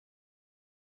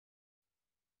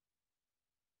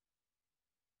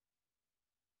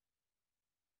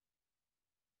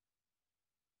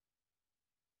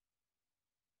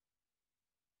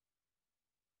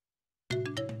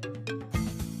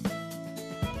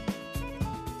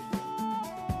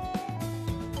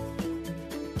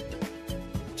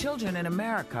Children in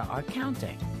America are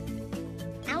counting.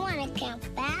 I want to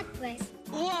count backwards.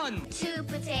 1, 2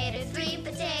 potatoes, 3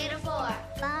 potato, 4,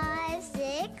 5,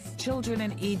 6. Children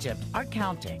in Egypt are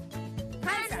counting.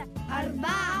 5,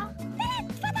 4,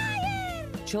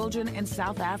 3 Children in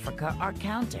South Africa are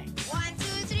counting. 1, 2,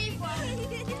 3,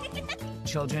 4.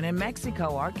 Children in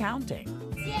Mexico are counting.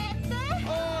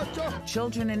 7.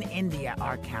 Children in India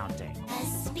are counting.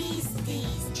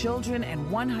 Children in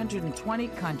 120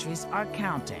 countries are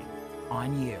counting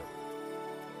on you.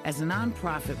 As a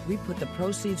nonprofit, we put the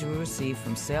proceeds we receive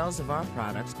from sales of our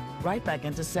products right back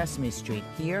into Sesame Street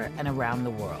here and around the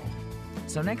world.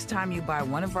 So next time you buy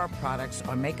one of our products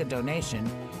or make a donation,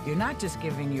 you're not just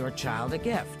giving your child a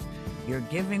gift. You're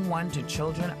giving one to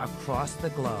children across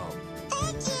the globe.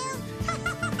 Thank you.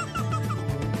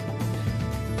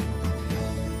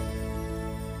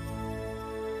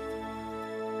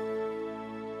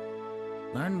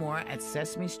 Learn more at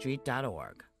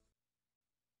sesamestreet.org.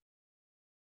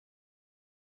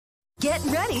 Get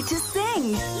ready to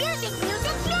sing! Music,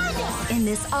 music, music! In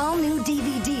this all-new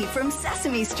DVD from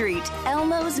Sesame Street,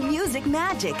 Elmo's Music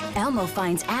Magic. Elmo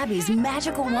finds Abby's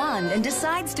magical wand and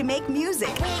decides to make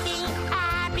music. Waving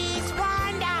Abby's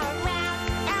wand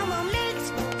around, Elmo makes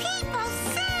people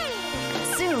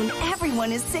sing! Soon,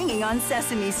 everyone is singing on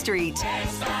Sesame Street.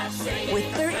 With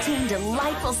 13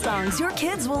 delightful songs your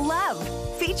kids will love,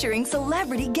 featuring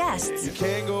celebrity guests. You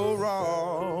can't go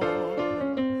wrong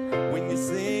when you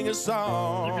sing a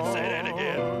song. You can say that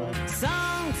again.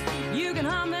 Songs, you can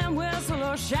hum them, whistle,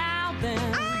 or shout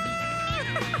them.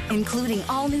 Including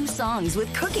all new songs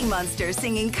with Cookie Monster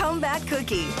singing Come Back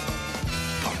Cookie.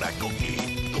 Come back,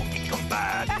 Cookie. Cookie, come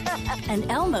back.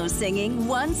 And Elmo singing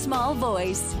One Small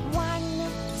Voice. One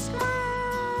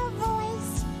small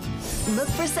voice. Look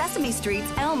for Sesame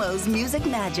Street's Elmo's Music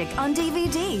Magic on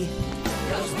DVD.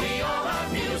 'Cause we all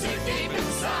have music deep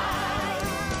inside.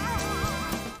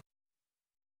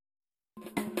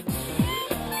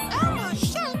 Elmo's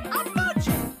shape of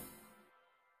nature.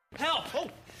 Help! Oh,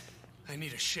 I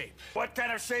need a shape. What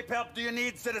kind of shape help do you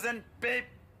need, citizen? Beep.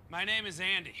 My name is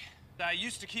Andy. I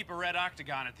used to keep a red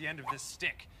octagon at the end of this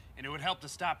stick, and it would help to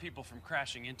stop people from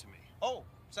crashing into me. Oh,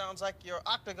 sounds like your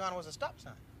octagon was a stop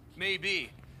sign. Maybe,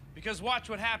 because watch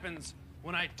what happens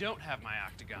when I don't have my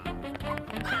octagon.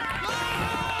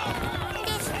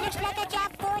 This looks like a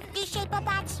job for the Shaper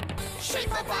Bots.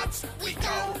 Shaper Bots, we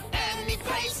go any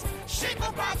place.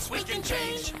 Shaper Bots, we can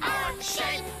change our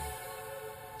shape.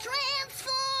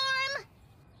 Transform!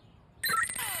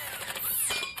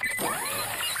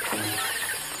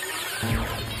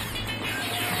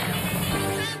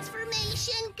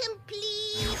 Transformation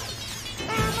complete.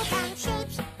 Elmo finds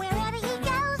shapes wherever he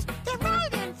goes. They're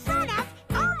right in front of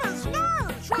Elmo's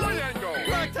nose. Triangle.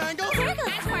 Rectangle.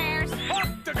 Squares.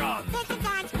 Octagon.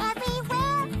 Pentagons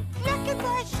everywhere. Looking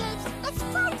for shapes. It's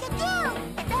fun to do.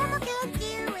 If Elmo can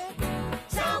do it,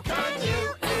 so can you.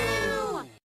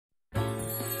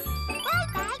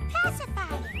 Bye-bye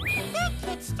pacifier. Big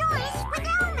Kid Stories with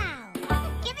Elmo.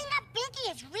 Giving up Binky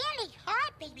is really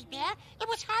hard, Baby Bear. It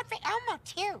was hard for Elmo,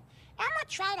 too. Elmo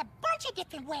tried a bunch of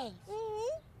different ways.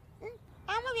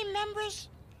 Elmo remembers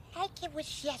like it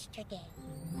was yesterday.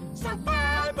 So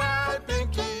bye-bye,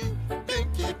 Binky.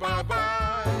 Binky,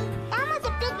 bye-bye. Elmo's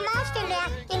a big monster now,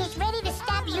 and he's ready to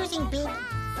stop using Binky.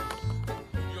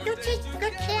 You take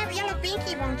good care of Yellow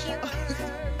Binky, won't you?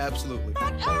 Absolutely.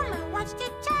 But Elmo wants to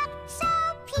talk so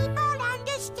people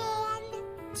understand.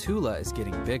 Tula is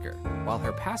getting bigger, while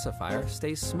her pacifier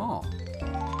stays small.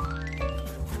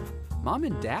 Mom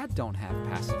and Dad don't have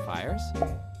pacifiers.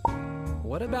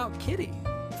 What about Kitty?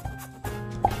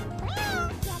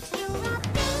 Just you a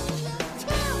Binky,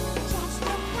 too. Just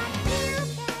look what you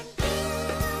can do.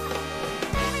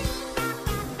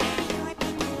 Your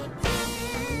Binky, too.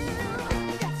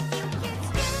 Yes, you can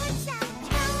stand some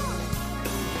too.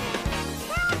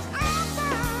 That's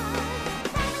awesome.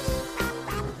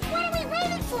 What are we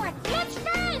waiting for? Let's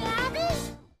ride, Abby.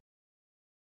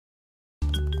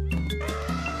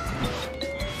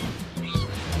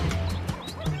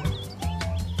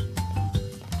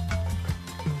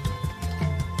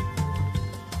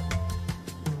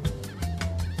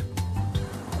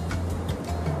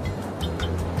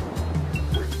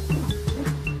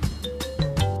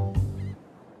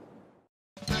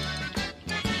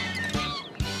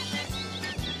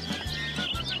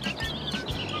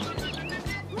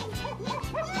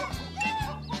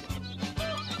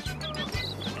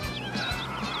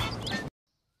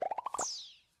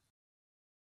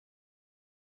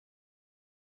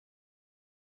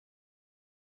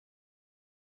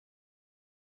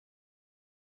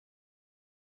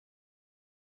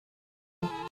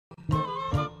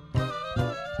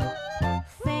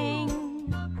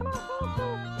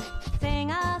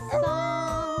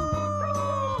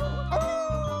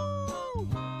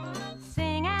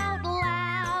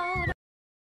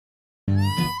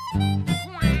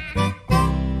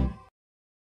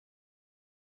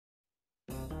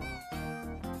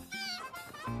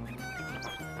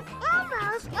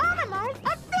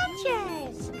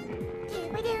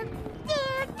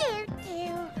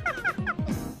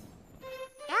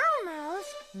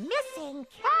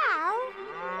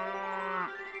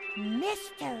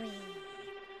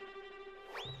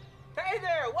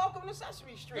 welcome to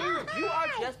Sesame Street. You are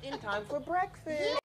just in time for breakfast.